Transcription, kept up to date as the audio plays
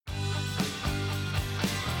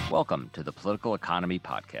Welcome to the Political Economy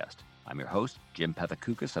Podcast. I'm your host, Jim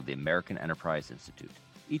Pethokoukis of the American Enterprise Institute.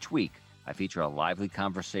 Each week, I feature a lively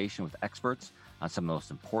conversation with experts on some of the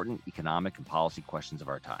most important economic and policy questions of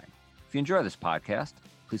our time. If you enjoy this podcast,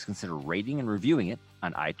 please consider rating and reviewing it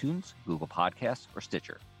on iTunes, Google Podcasts, or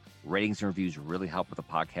Stitcher. Ratings and reviews really help with the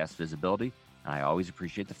podcast visibility, and I always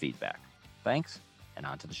appreciate the feedback. Thanks, and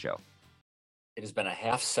on to the show. It has been a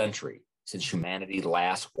half century since humanity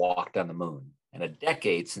last walked on the moon, and a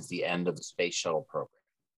decade since the end of the space shuttle program.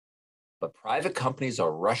 But private companies are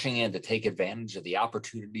rushing in to take advantage of the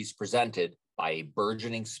opportunities presented by a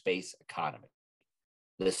burgeoning space economy.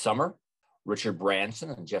 This summer, Richard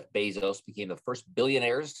Branson and Jeff Bezos became the first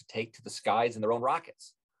billionaires to take to the skies in their own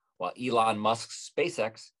rockets, while Elon Musk's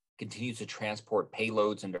SpaceX continues to transport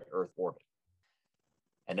payloads into Earth orbit.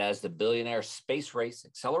 And as the billionaire space race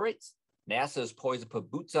accelerates, NASA is poised to put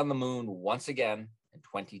boots on the moon once again in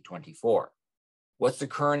 2024. What's the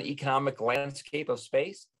current economic landscape of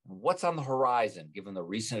space? What's on the horizon given the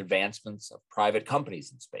recent advancements of private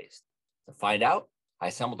companies in space? To find out, I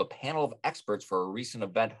assembled a panel of experts for a recent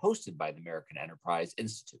event hosted by the American Enterprise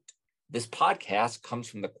Institute. This podcast comes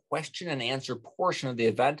from the question and answer portion of the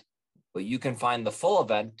event, but you can find the full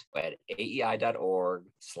event at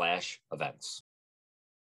aei.org/events.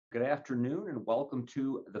 Good afternoon and welcome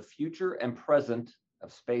to The Future and Present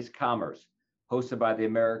of Space Commerce, hosted by the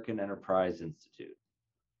American Enterprise Institute.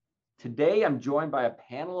 Today, I'm joined by a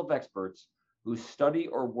panel of experts who study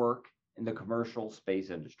or work in the commercial space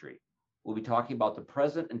industry. We'll be talking about the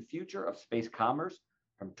present and future of space commerce,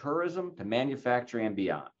 from tourism to manufacturing and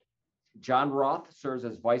beyond. John Roth serves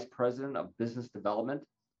as Vice President of Business Development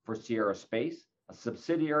for Sierra Space, a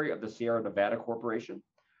subsidiary of the Sierra Nevada Corporation.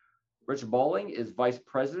 Rich Bowling is Vice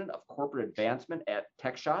President of Corporate Advancement at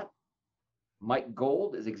TechShot. Mike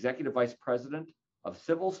Gold is Executive Vice President of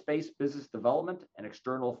Civil Space Business Development and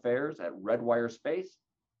External Affairs at Redwire Space.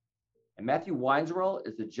 And Matthew Weinzierl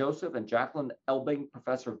is the Joseph and Jacqueline Elbing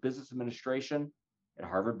Professor of Business Administration at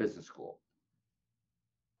Harvard Business School.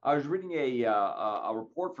 I was reading a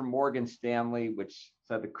report from Morgan Stanley, which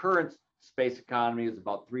said the current space economy is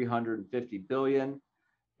about $350 billion.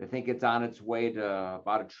 They think it's on its way to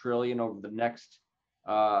about $1 trillion over the next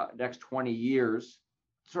 20 years.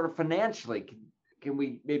 Sort of financially, can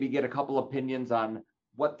we maybe get a couple opinions on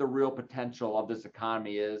what the real potential of this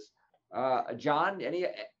economy is? John,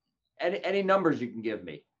 any numbers you can give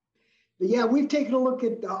me? Yeah, we've taken a look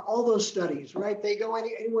at all those studies, right? They go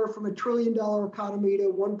anywhere from $1 trillion economy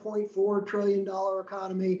to $1.4 trillion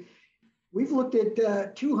economy. We've looked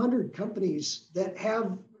at 200 companies that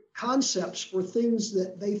have concepts for things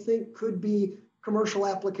that they think could be commercial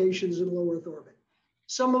applications in low Earth orbit.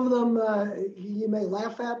 Some of them you may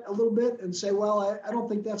laugh at a little bit and say, well, I don't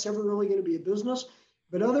think that's ever really going to be a business.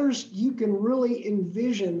 But others, you can really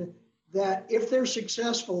envision that if they're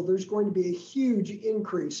successful, there's going to be a huge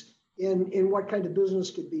increase in what kind of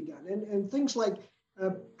business could be done. And things like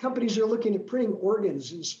companies are looking at printing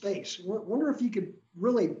organs in space. Wonder if you could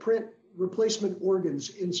really print replacement organs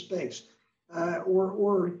in space.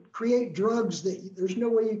 Or create drugs that there's no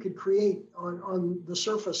way you could create on the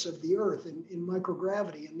surface of the Earth in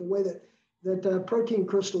microgravity, and the way that protein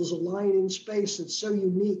crystals align in space that's so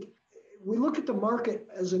unique. We look at the market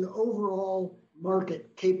as an overall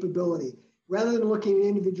market capability rather than looking at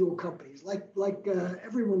individual companies. Like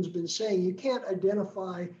everyone's been saying, you can't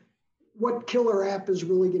identify what killer app is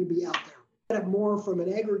really going to be out there. Look at it more from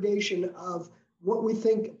an aggregation of what we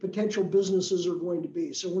think potential businesses are going to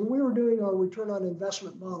be. So when we were doing our return on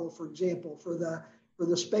investment model, for example, for the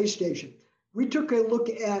space station, we took a look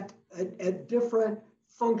at different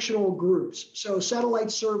functional groups. So satellite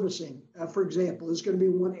servicing, for example, is going to be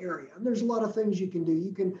one area. And there's a lot of things you can do.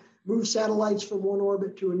 You can move satellites from one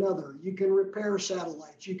orbit to another. You can repair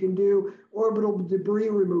satellites. You can do orbital debris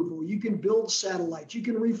removal. You can build satellites. You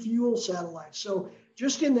can refuel satellites. So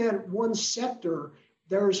just in that one sector,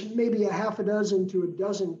 there's maybe a half a dozen to a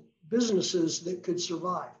dozen businesses that could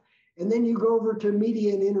survive. And then you go over to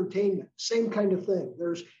media and entertainment, same kind of thing.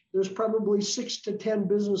 There's probably 6 to 10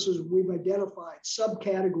 businesses we've identified,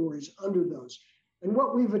 subcategories under those. And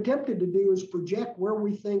what we've attempted to do is project where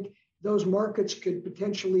we think those markets could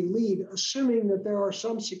potentially lead, assuming that there are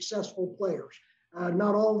some successful players.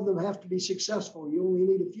 Not all of them have to be successful. You only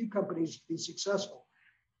need a few companies to be successful.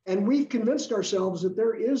 And we've convinced ourselves that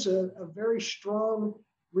there is a very strong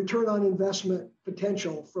return on investment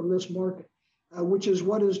potential from this market, which is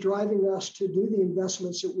what is driving us to do the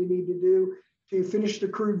investments that we need to do to finish the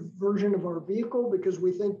crewed version of our vehicle, because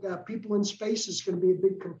we think people in space is going to be a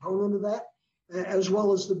big component of that, as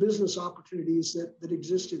well as the business opportunities that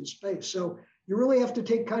exist in space. So you really have to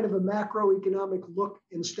take kind of a macroeconomic look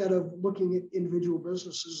instead of looking at individual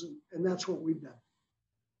businesses. And that's what we've done.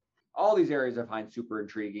 All these areas I find super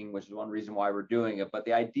intriguing, which is one reason why we're doing it. But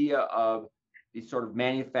the idea of these sort of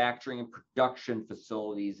manufacturing and production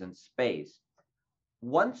facilities in space,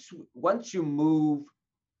 once you move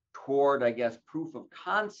toward, I guess, proof of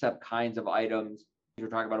concept kinds of items, you're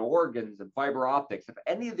talking about organs and fiber optics, if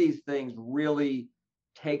any of these things really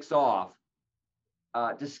takes off,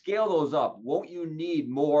 to scale those up, won't you need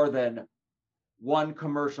more than one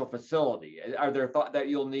commercial facility? Are there thought that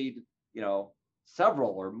you'll need,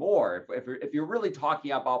 several or more if you're really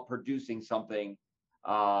talking about producing something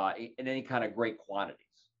in any kind of great quantities?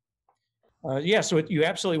 So you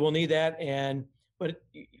absolutely will need that, but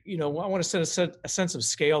I want to set a sense of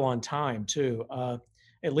scale on time too.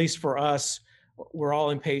 At least for us, we're all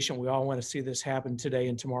impatient. We all want to see this happen today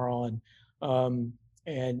and tomorrow,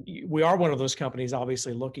 and we are one of those companies,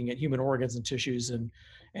 obviously, looking at human organs and tissues, and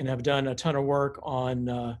have done a ton of work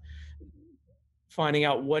on finding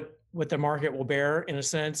out what the market will bear, in a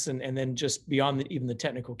sense, and then just beyond even the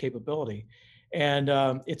technical capability. And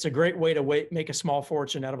it's a great way to make a small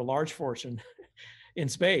fortune out of a large fortune in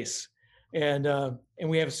space. And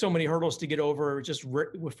we have so many hurdles to get over just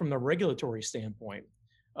from the regulatory standpoint.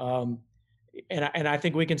 And I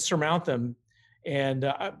think we can surmount them. And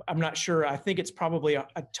I'm not sure. I think it's probably a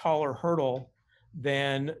taller hurdle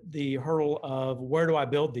than the hurdle of where do I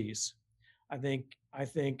build these. I think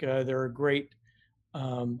there are great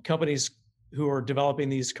companies who are developing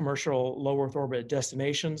these commercial low Earth orbit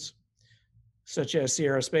destinations, such as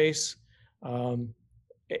Sierra Space.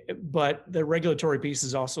 But the regulatory piece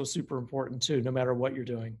is also super important too, no matter what you're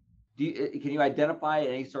doing. Can you identify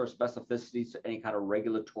any sort of specificities, any kind of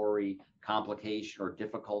regulatory complication or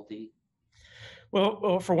difficulty?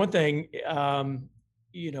 Well, for one thing,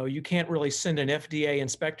 you can't really send an FDA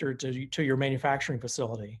inspector to your manufacturing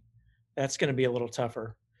facility. That's going to be a little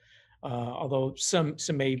tougher. Although some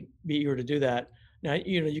may be eager to do that. Now,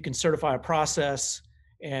 you can certify a process,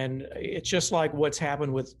 and it's just like what's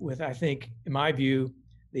happened with I think, in my view,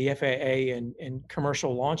 the FAA and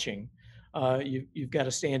commercial launching. You've got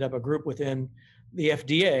to stand up a group within the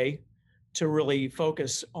FDA to really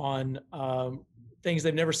focus on things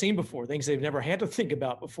they've never seen before, things they've never had to think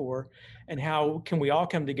about before, and how can we all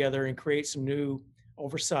come together and create some new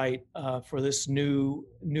oversight for this new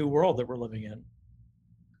world that we're living in.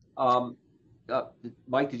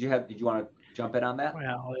 Mike, did you want to jump in on that?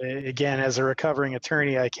 Well, again, as a recovering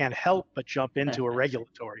attorney, I can't help but jump into a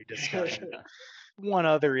regulatory discussion. One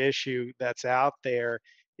other issue that's out there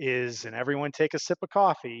is, and everyone take a sip of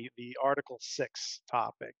coffee, the Article 6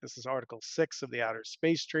 topic. This is Article 6 of the Outer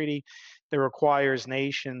Space Treaty that requires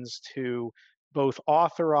nations to both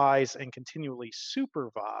authorize and continually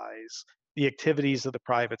supervise the activities of the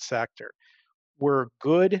private sector. We're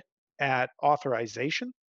good at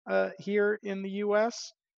authorization here in the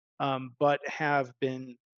US, but have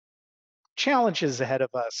been challenges ahead of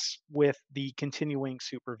us with the continuing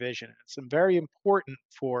supervision. It's very important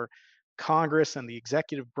for Congress and the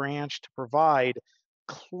executive branch to provide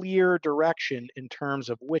clear direction in terms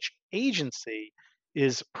of which agency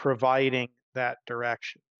is providing that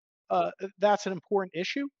direction. That's an important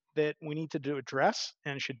issue that we need to address,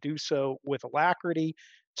 and should do so with alacrity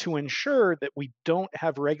to ensure that we don't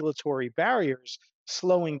have regulatory barriers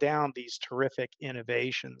slowing down these terrific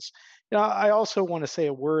innovations. I also want to say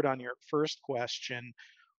a word on your first question,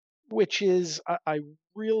 which is I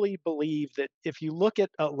really believe that if you look at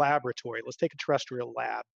a laboratory, let's take a terrestrial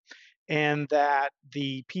lab, and that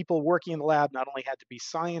the people working in the lab not only had to be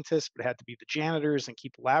scientists, but had to be the janitors and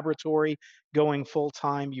keep the laboratory going full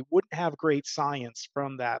time, you wouldn't have great science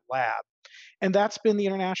from that lab. And that's been the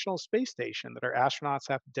International Space Station, that our astronauts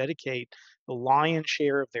have to dedicate the lion's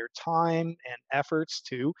share of their time and efforts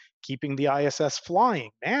to keeping the ISS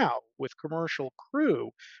flying. Now, with commercial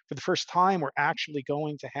crew, for the first time, we're actually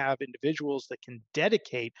going to have individuals that can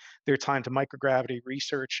dedicate their time to microgravity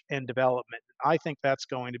research and development. I think that's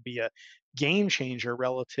going to be a game changer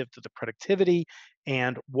relative to the productivity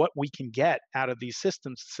and what we can get out of these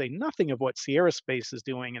systems, to say nothing of what Sierra Space is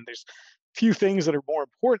doing. And there's few things that are more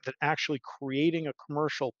important than actually creating a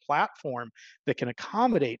commercial platform that can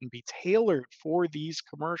accommodate and be tailored for these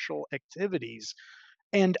commercial activities.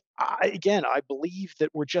 And I believe that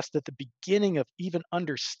we're just at the beginning of even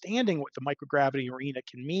understanding what the microgravity arena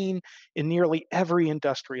can mean in nearly every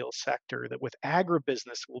industrial sector, that with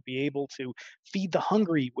agribusiness, we'll be able to feed the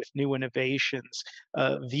hungry with new innovations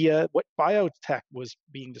via what biotech was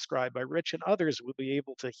being described by Rich and others. We'll be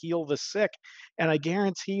able to heal the sick. And I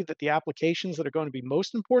guarantee that the applications that are going to be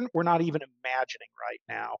most important, we're not even imagining right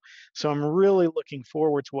now. So I'm really looking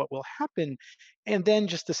forward to what will happen. And then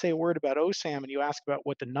just to say a word about OSAM, and you ask about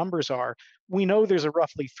what the numbers are, we know there's a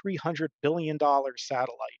roughly $300 billion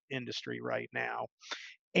satellite industry right now.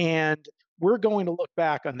 And we're going to look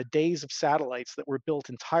back on the days of satellites that were built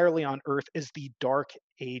entirely on Earth as the dark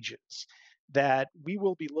ages. That we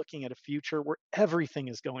will be looking at a future where everything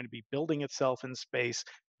is going to be building itself in space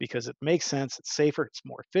because it makes sense, it's safer, it's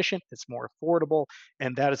more efficient, it's more affordable.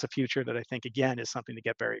 And that is a future that I think, again, is something to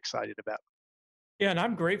get very excited about. Yeah, and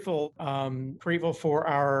I'm grateful for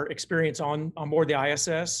our experience on board the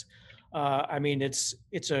ISS. I mean, it's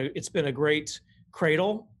been a great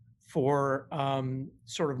cradle for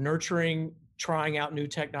sort of nurturing, trying out new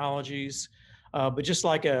technologies. But just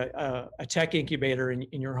like a tech incubator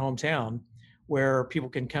in your hometown, where people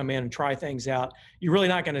can come in and try things out, you're really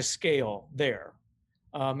not going to scale there.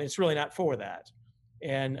 It's really not for that,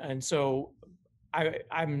 and so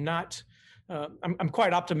I'm not. I'm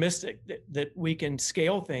quite optimistic that we can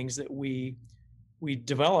scale things that we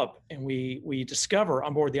develop and we discover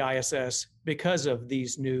on board the ISS because of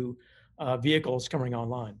these new vehicles coming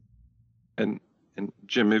online. And and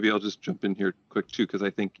Jim, maybe I'll just jump in here quick too, because I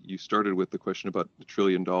think you started with the question about the $1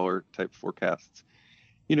 trillion type forecasts.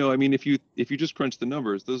 I mean, if you just crunch the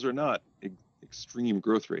numbers, those are not extreme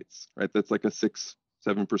growth rates, right? That's like a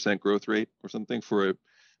 6-7% growth rate or something for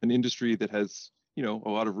an industry that has a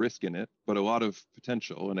lot of risk in it, but a lot of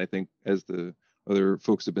potential. And I think, as the other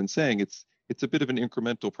folks have been saying, it's a bit of an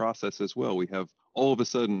incremental process as well. We have all of a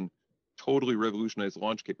sudden totally revolutionized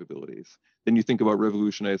launch capabilities. Then you think about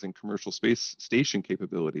revolutionizing commercial space station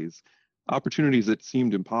capabilities. Opportunities that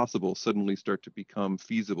seemed impossible suddenly start to become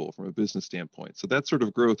feasible from a business standpoint. So that sort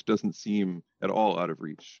of growth doesn't seem at all out of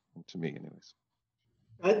reach to me, anyways.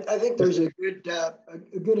 I think there's a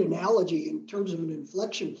good analogy in terms of an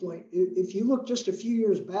inflection point. If you look just a few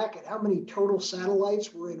years back at how many total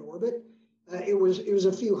satellites were in orbit, it was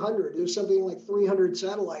a few hundred. It was something like 300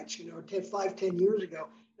 satellites, 10 years ago.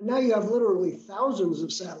 And now you have literally thousands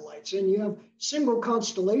of satellites, and you have single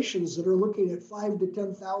constellations that are looking at 5 to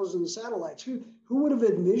 10,000 satellites. Who would have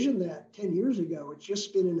envisioned that 10 years ago? It's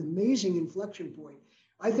just been an amazing inflection point.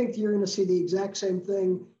 I think you're going to see the exact same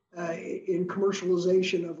thing in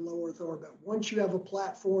commercialization of low Earth orbit. Once you have a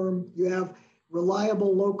platform, you have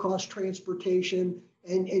reliable, low-cost transportation,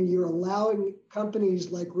 and you're allowing companies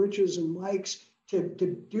like Rich's and Mike's to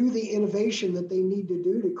do the innovation that they need to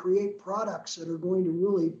do to create products that are going to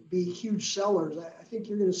really be huge sellers. I think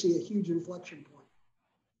you're going to see a huge inflection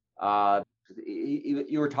point.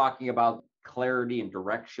 You were talking about clarity and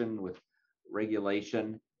direction with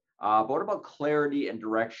regulation. But what about clarity and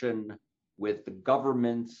direction with the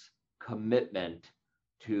government's commitment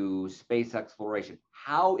to space exploration?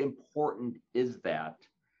 How important is that?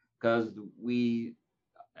 Because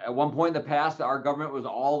at one point in the past, our government was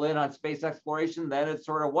all in on space exploration. Then it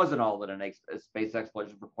sort of wasn't all in on space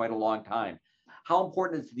exploration for quite a long time. How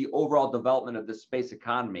important is the overall development of the space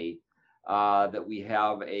economy that we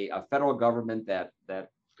have a federal government that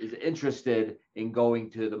is interested in going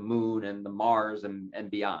to the moon and the Mars and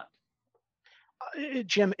beyond?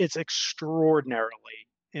 Jim, it's extraordinarily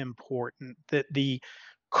important that the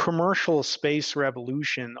commercial space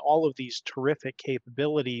revolution, all of these terrific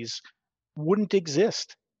capabilities, wouldn't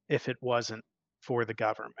exist if it wasn't for the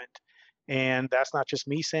government. And that's not just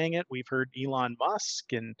me saying it. We've heard Elon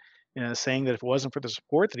Musk and saying that if it wasn't for the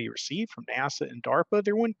support that he received from NASA and DARPA,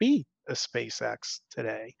 there wouldn't be a SpaceX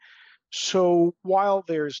today. So while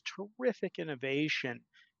there's terrific innovation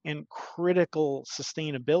and critical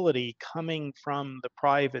sustainability coming from the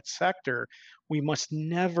private sector, we must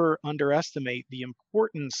never underestimate the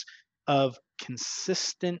importance of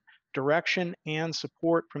consistent direction and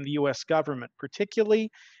support from the US government, particularly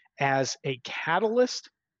as a catalyst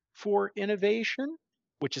for innovation,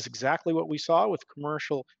 which is exactly what we saw with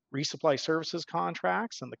commercial resupply services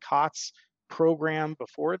contracts and the COTS program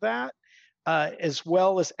before that, as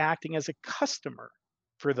well as acting as a customer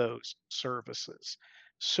for those services.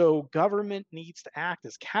 So government needs to act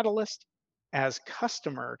as catalyst, as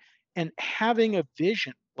customer, and having a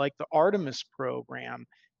vision like the Artemis program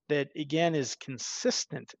that, again, is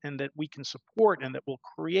consistent and that we can support and that will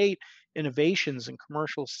create innovations in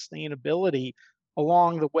commercial sustainability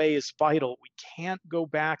along the way is vital. We can't go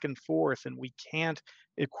back and forth, and we can't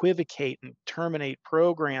equivocate and terminate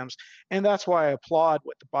programs. And that's why I applaud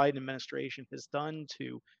what the Biden administration has done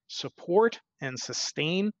to support and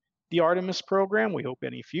sustain the Artemis program. We hope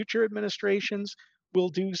any future administrations will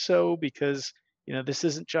do so, because this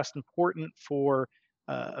isn't just important for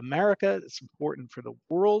America, it's important for the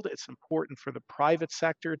world, it's important for the private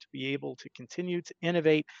sector to be able to continue to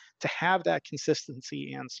innovate, to have that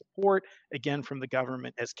consistency and support, again, from the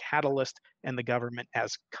government as catalyst and the government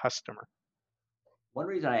as customer. One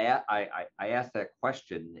reason I asked that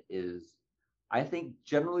question is I think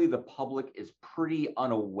generally the public is pretty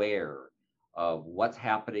unaware of what's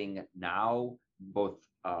happening now, both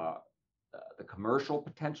the commercial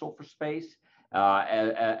potential for space,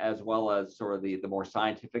 as well as sort of the more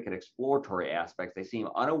scientific and exploratory aspects. They seem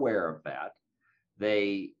unaware of that.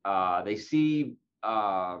 They see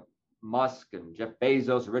Musk and Jeff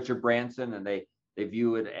Bezos, and Richard Branson, and they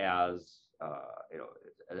view it as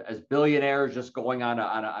as billionaires just going on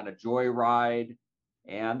a joyride.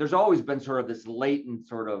 And there's always been sort of this latent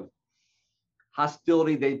sort of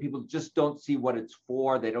hostility. People just don't see what it's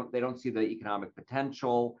for. They don't see the economic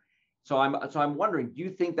potential. So I'm wondering, do you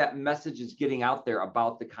think that message is getting out there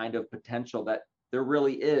about the kind of potential that there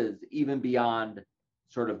really is, even beyond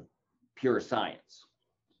sort of pure science?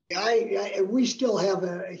 We still have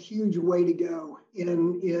a huge way to go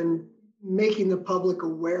in making the public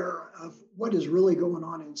aware of what is really going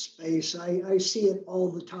on in space. I see it all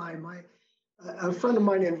the time. A friend of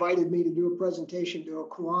mine invited me to do a presentation to a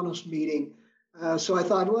Kiwanis meeting. So I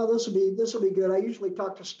thought, well, this will be good. I usually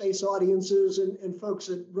talk to space audiences and folks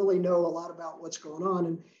that really know a lot about what's going on.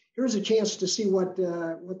 And here's a chance to see what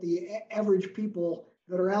the average people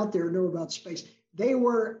that are out there know about space. They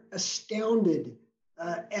were astounded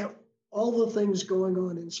at all the things going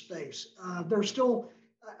on in space. They're still,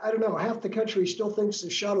 I don't know, half the country still thinks the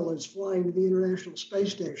shuttle is flying to the International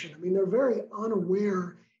Space Station. I mean, they're very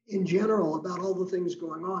unaware in general about all the things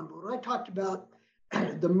going on. But when I talked about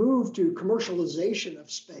the move to commercialization of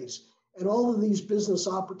space and all of these business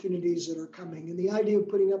opportunities that are coming and the idea of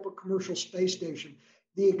putting up a commercial space station,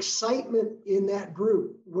 the excitement in that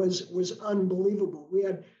group was unbelievable. We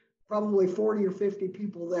had probably 40 or 50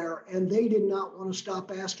 people there, and they did not want to stop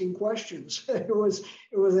asking questions. It was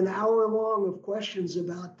an hour long of questions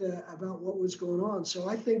about what was going on. So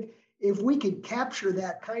I think if we could capture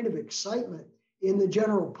that kind of excitement in the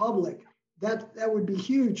general public, that would be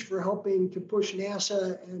huge for helping to push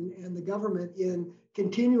NASA and the government in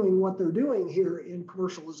continuing what they're doing here in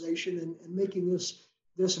commercialization and making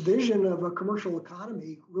this vision of a commercial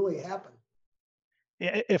economy really happen.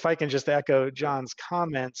 If I can just echo John's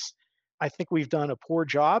comments, I think we've done a poor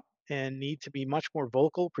job and need to be much more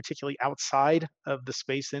vocal, particularly outside of the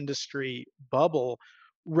space industry bubble,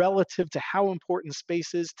 relative to how important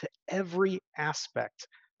space is to every aspect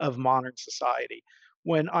of modern society.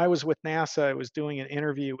 When I was with NASA, I was doing an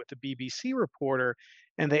interview with a BBC reporter,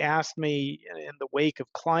 and they asked me, in the wake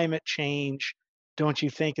of climate change, don't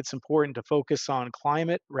you think it's important to focus on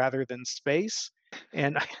climate rather than space?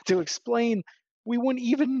 And I had to explain, we wouldn't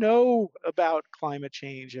even know about climate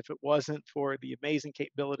change if it wasn't for the amazing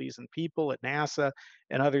capabilities and people at NASA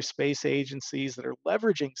and other space agencies that are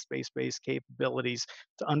leveraging space-based capabilities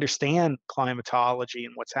to understand climatology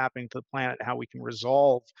and what's happening to the planet and how we can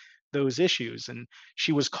resolve those issues. And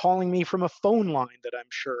she was calling me from a phone line that I'm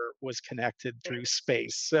sure was connected through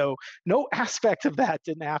space. So no aspect of that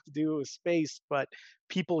didn't have to do with space, but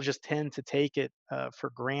people just tend to take it for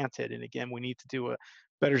granted. And again, we need to do a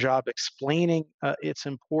better job explaining its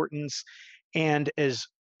importance. And as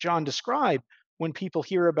John described, when people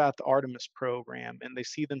hear about the Artemis program and they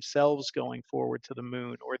see themselves going forward to the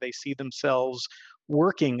moon, or they see themselves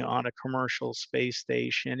working on a commercial space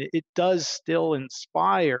station, it does still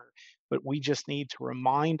inspire, but we just need to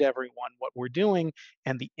remind everyone what we're doing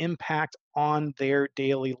and the impact on their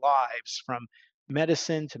daily lives, from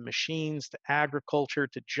medicine to machines to agriculture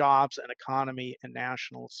to jobs and economy and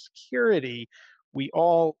national security. We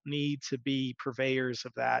all need to be purveyors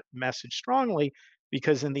of that message strongly,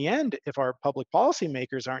 because in the end, if our public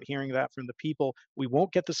policymakers aren't hearing that from the people, we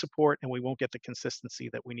won't get the support and we won't get the consistency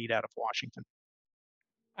that we need out of Washington.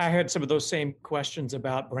 I had some of those same questions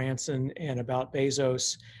about Branson and about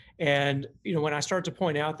Bezos. And, when I start to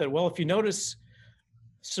point out that, well, if you notice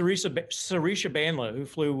Sarisha Bandla, who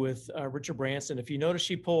flew with Richard Branson, if you notice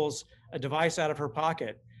she pulls a device out of her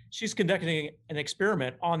pocket, she's conducting an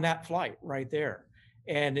experiment on that flight right there.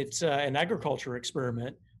 And it's an agriculture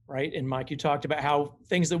experiment, right? And Mike, you talked about how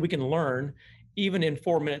things that we can learn, even in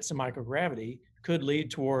 4 minutes of microgravity, could lead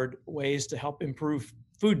toward ways to help improve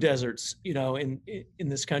food deserts, in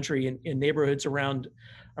this country, in neighborhoods around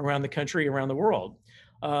the country, around the world.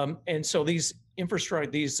 And so these infrastructure,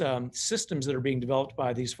 these systems that are being developed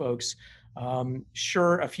by these folks,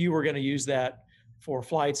 sure, a few are going to use that for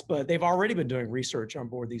flights, but they've already been doing research on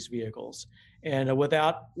board these vehicles. And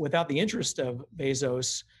without the interest of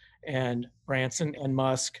Bezos and Branson and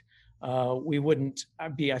Musk, we wouldn't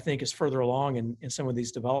be, I think, as further along in some of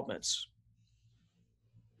these developments.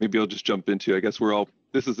 Maybe I'll just jump into, I guess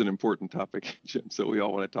this is an important topic, Jim, so we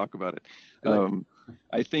all want to talk about it.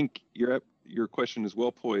 I think your question is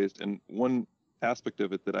well poised, and one aspect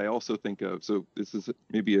of it that I also think of, so this is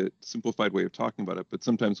maybe a simplified way of talking about it, but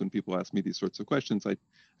sometimes when people ask me these sorts of questions, I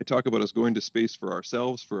talk about us going to space for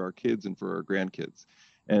ourselves, for our kids, and for our grandkids.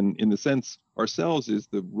 And in the sense, ourselves is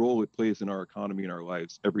the role it plays in our economy and our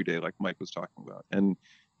lives every day, like Mike was talking about.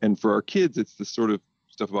 And for our kids, it's this sort of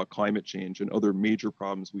stuff about climate change and other major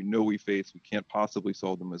problems we know we face. We can't possibly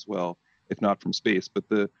solve them as well, if not from space. But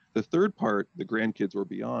the third part, the grandkids or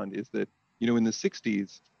beyond, is that, in the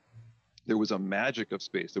 60s, there was a magic of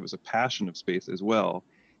space. There was a passion of space as well.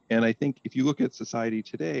 And I think if you look at society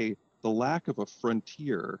today, the lack of a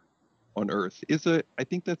frontier on Earth is I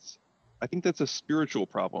think that's a spiritual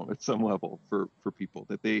problem at some level for people,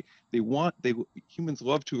 that humans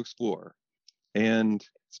love to explore, and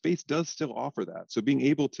space does still offer that. So being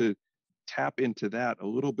able to tap into that a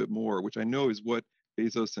little bit more, which I know is what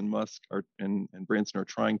Bezos and Musk and Branson are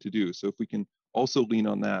trying to do. So if we can also lean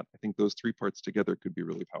on that, I think those three parts together could be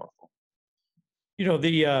really powerful.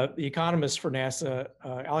 The economist for NASA,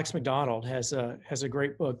 Alex McDonald, has a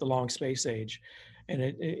great book, The Long Space Age, and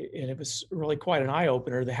it was really quite an eye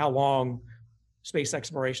opener to how long space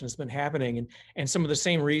exploration has been happening, and some of the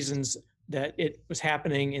same reasons that it was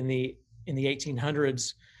happening in the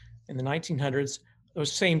 1800s, in the 1900s.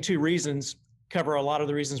 Those same two reasons cover a lot of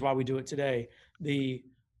the reasons why we do it today. The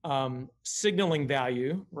signaling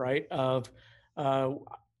value, right, of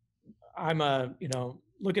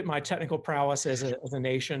look at my technical prowess as a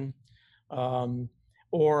nation,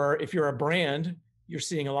 or if you're a brand, you're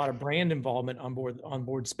seeing a lot of brand involvement on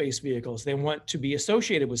board space vehicles. They want to be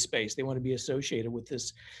associated with space. They want to be associated with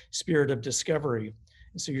this spirit of discovery.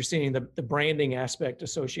 And so you're seeing the branding aspect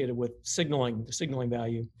associated with the signaling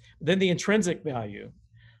value. Then the intrinsic value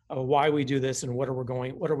of why we do this and what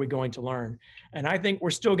are we going to learn. And I think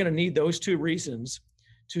we're still going to need those two reasons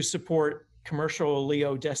to support commercial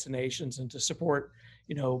LEO destinations and to support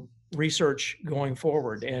research going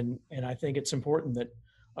forward. And I think it's important that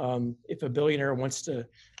if a billionaire wants to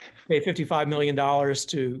pay $55 million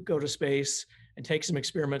to go to space and take some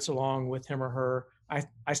experiments along with him or her,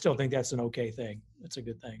 I still think that's an okay thing. That's a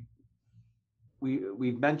good thing.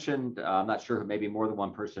 We've mentioned, I'm not sure, maybe more than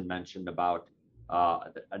one person mentioned about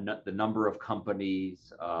the number of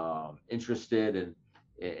companies interested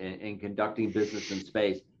in conducting business in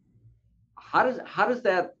space. How does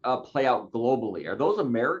that play out globally? Are those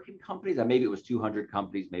American companies? Maybe it was 200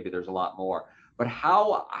 companies. Maybe there's a lot more. But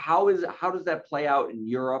how does that play out in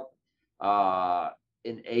Europe,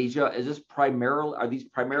 in Asia? Are these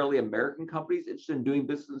primarily American companies interested in doing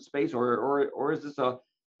business in space, or is this a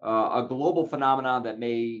global phenomenon that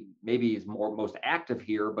maybe is most active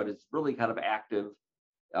here, but it's really kind of active,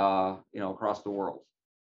 across the world?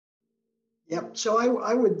 Yep. So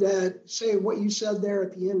I would say what you said there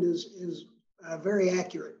at the end is very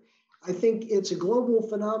accurate. I think it's a global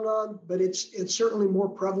phenomenon, but it's certainly more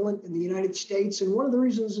prevalent in the United States. And one of the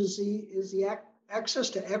reasons is the access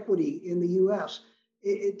to equity in the U.S.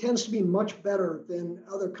 It tends to be much better than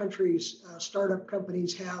other countries' startup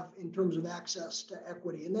companies have in terms of access to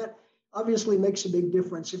equity, and that obviously makes a big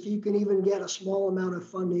difference. If you can even get a small amount of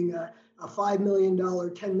funding, a $5 million,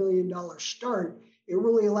 $10 million start, it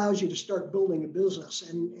really allows you to start building a business.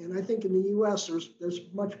 And I think in the U.S. there's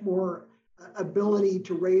much more ability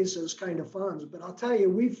to raise those kind of funds. But I'll tell you,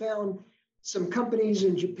 we found some companies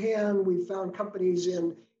in Japan, we found companies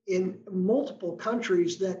in multiple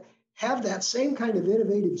countries that have that same kind of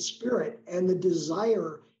innovative spirit and the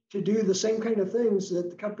desire to do the same kind of things that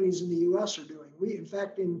the companies in the U.S. are doing. In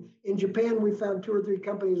fact, in Japan, we found 2 or 3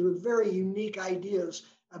 companies with very unique ideas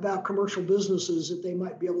about commercial businesses that they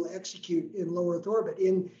might be able to execute in low Earth orbit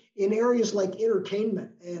in areas like entertainment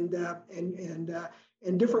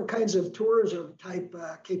and different kinds of tourism type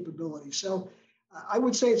capabilities. So I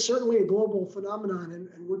would say it's certainly a global phenomenon,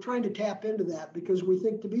 and we're trying to tap into that because we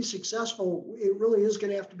think to be successful, it really is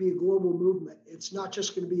going to have to be a global movement. It's not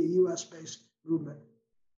just going to be a U.S.-based movement.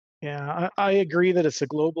 Yeah, I agree that it's a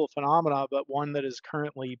global phenomenon, but one that is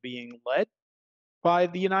currently being led by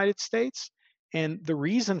the United States. And the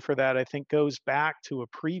reason for that, I think, goes back to a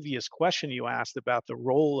previous question you asked about the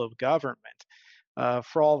role of government.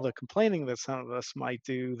 for all the complaining that some of us might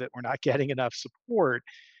do that we're not getting enough support,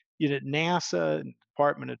 NASA and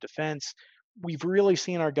Department of Defense, we've really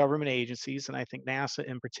seen our government agencies, and I think NASA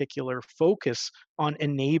in particular, focus on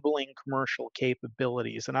enabling commercial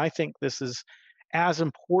capabilities. And I think this is as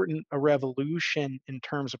important a revolution in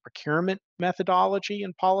terms of procurement methodology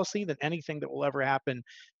and policy than anything that will ever happen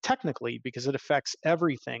technically, because it affects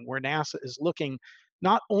everything, where NASA is looking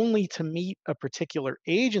not only to meet a particular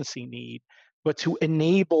agency need, but to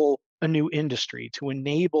enable a new industry, to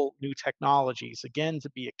enable new technologies, again, to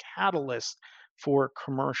be a catalyst for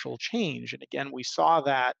commercial change. And again, we saw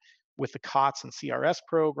that with the COTS and CRS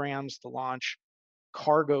programs to launch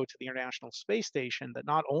cargo to the International Space Station, that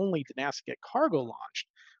not only did NASA get cargo launched,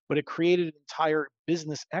 but it created an entire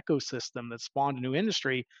business ecosystem that spawned a new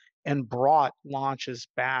industry and brought launches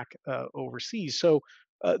back overseas. So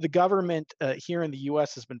the government here in the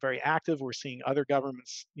U.S. has been very active. We're seeing other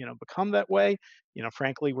governments, become that way.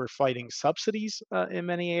 Frankly, we're fighting subsidies in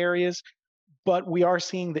many areas, but we are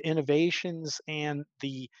seeing the innovations and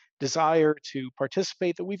the desire to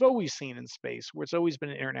participate that we've always seen in space, where it's always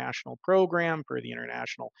been an international program for the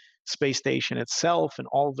International Space Station itself, and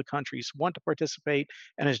all of the countries want to participate.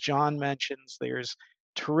 And as John mentions, there's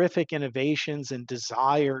terrific innovations and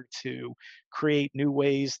desire to create new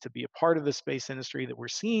ways to be a part of the space industry that we're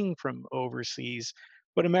seeing from overseas.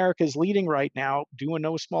 But America is leading right now, due in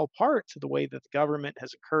no small part to the way that the government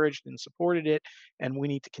has encouraged and supported it. And we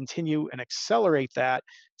need to continue and accelerate that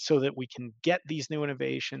so that we can get these new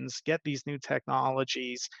innovations, get these new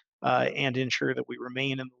technologies, and ensure that we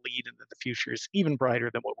remain in the lead and that the future is even brighter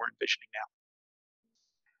than what we're envisioning now.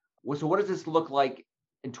 Well, so what does this look like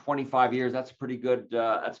in 25 years? That's a pretty good.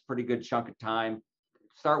 That's a pretty good chunk of time.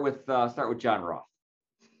 Start with John Roth.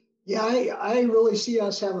 Yeah, I really see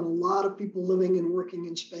us having a lot of people living and working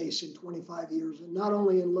in space in 25 years, and not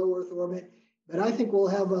only in low Earth orbit, but I think we'll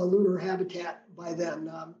have a lunar habitat by then.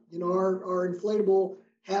 Our inflatable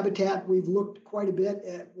habitat, we've looked quite a bit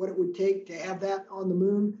at what it would take to have that on the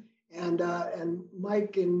moon. And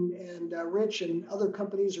Mike and Rich and other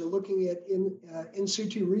companies are looking at in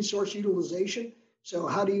situ resource utilization. So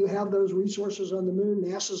how do you have those resources on the moon?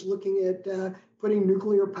 NASA's looking at putting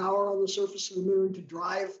nuclear power on the surface of the moon to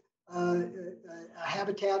drive a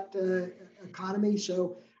habitat economy.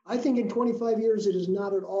 So I think in 25 years, it is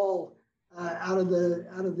not at all out of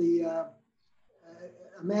the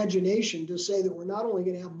imagination to say that we're not only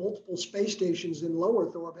going to have multiple space stations in low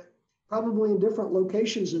Earth orbit, probably in different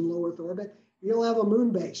locations in low Earth orbit. You'll have a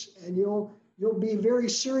moon base, and you'll be very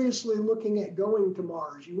seriously looking at going to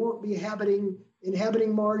Mars. You won't be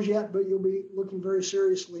inhabiting Mars yet, but you'll be looking very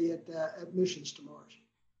seriously at missions to Mars.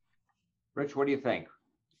 Rich, what do you think?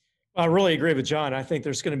 I really agree with John. I think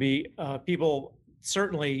there's going to be people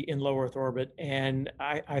certainly in low Earth orbit, and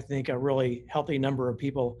I think a really healthy number of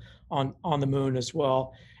people on the moon as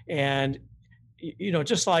well. And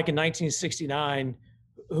just like in 1969,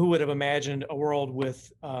 who would have imagined a world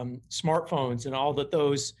with smartphones and all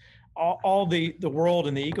the world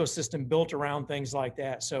and the ecosystem built around things like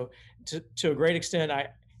that? So to a great extent,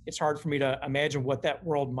 it's hard for me to imagine what that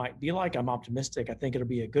world might be like. I'm optimistic. I think it'll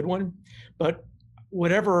be a good one, but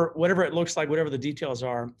whatever it looks like, whatever the details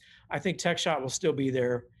are, I think TechShot will still be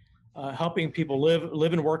there, helping people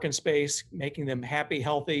live and work in space, making them happy,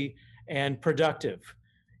 healthy, and productive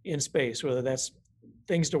in space, whether that's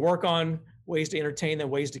things to work on, ways to entertain them,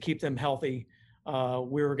 ways to keep them healthy.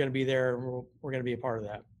 We're going to be there. We're going to be a part of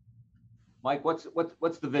that. Mike, what's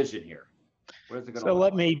the vision here? Where's it going to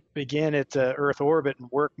let me begin at Earth orbit and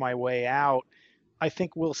work my way out. I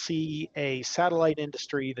think we'll see a satellite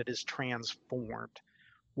industry that is transformed,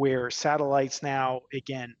 where satellites now,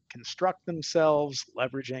 again, construct themselves,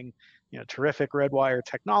 leveraging terrific Redwire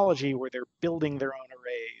technology, where they're building their own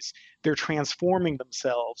arrays. They're transforming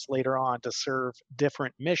themselves later on to serve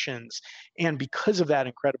different missions. And because of that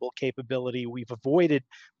incredible capability, we've avoided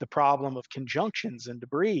the problem of conjunctions and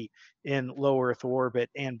debris in low Earth orbit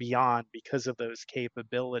and beyond because of those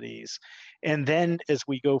capabilities. And then as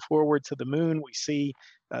we go forward to the moon, we see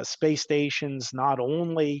space stations not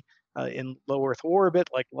only in low Earth orbit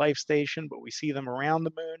like Life Station, but we see them around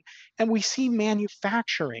the moon. And we see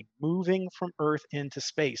manufacturing moving from Earth into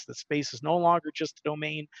space. The space is no longer just a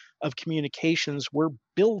domain of communications. We're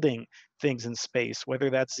building things in space, whether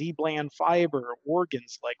that's Z-band fiber or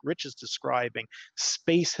organs like Rich is describing.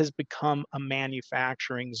 Space has become a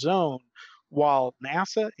manufacturing zone, while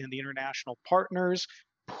NASA and the international partners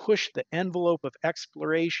push the envelope of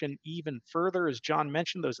exploration even further. As John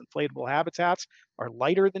mentioned, those inflatable habitats are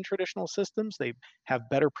lighter than traditional systems. They have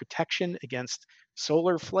better protection against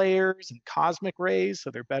solar flares and cosmic rays,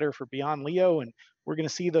 so they're better for beyond LEO. And we're going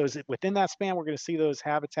to see those within that span. We're going to see those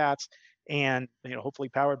habitats, and hopefully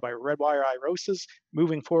powered by Redwire IROSAs,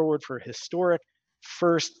 moving forward for historic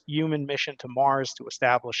first human mission to Mars to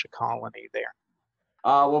establish a colony there.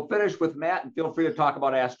 We'll finish with Matt, and feel free to talk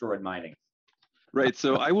about asteroid mining. Right.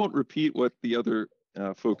 So I won't repeat what the other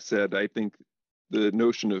folks said. I think the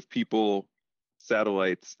notion of people,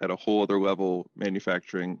 satellites at a whole other level,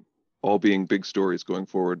 manufacturing, all being big stories going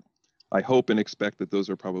forward. I hope and expect that those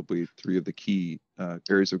are probably three of the key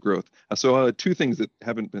areas of growth. So two things that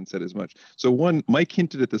haven't been said as much. So one, Mike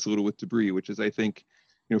hinted at this a little with debris, which is, I think,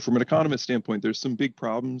 from an economist standpoint, there's some big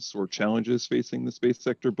problems or challenges facing the space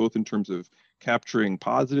sector, both in terms of capturing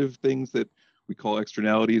positive things that we call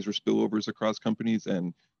externalities or spillovers across companies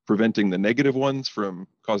and preventing the negative ones from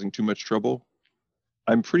causing too much trouble.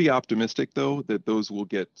 I'm pretty optimistic, though, that those will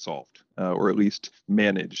get solved or at least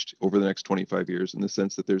managed over the next 25 years, in the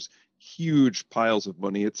sense that there's huge piles of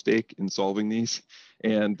money at stake in solving these.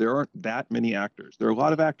 And there aren't that many actors. There are a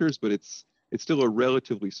lot of actors, but it's still a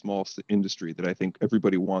relatively small industry that I think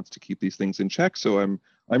everybody wants to keep these things in check. So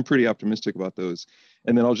I'm pretty optimistic about those.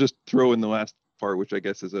 And then I'll just throw in the last part, which I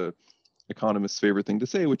guess is a economist's favorite thing to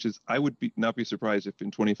say, which is I would not be surprised if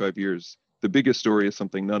in 25 years, the biggest story is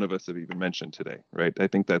something none of us have even mentioned today, right? I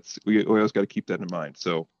think we always got to keep that in mind.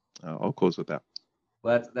 So I'll close with that.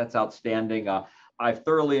 Well, that's outstanding. I've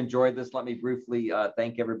thoroughly enjoyed this. Let me briefly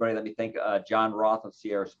thank everybody. Let me thank John Roth of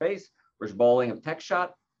Sierra Space, Rich Bowling of TechShot,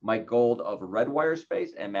 Mike Gold of Redwire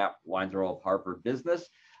Space, and Matt Weinzierl of Harvard Business.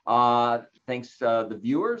 Thanks the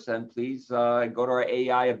viewers, and please go to our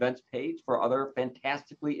AI events page for other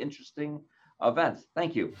fantastically interesting events.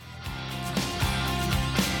 Thank you.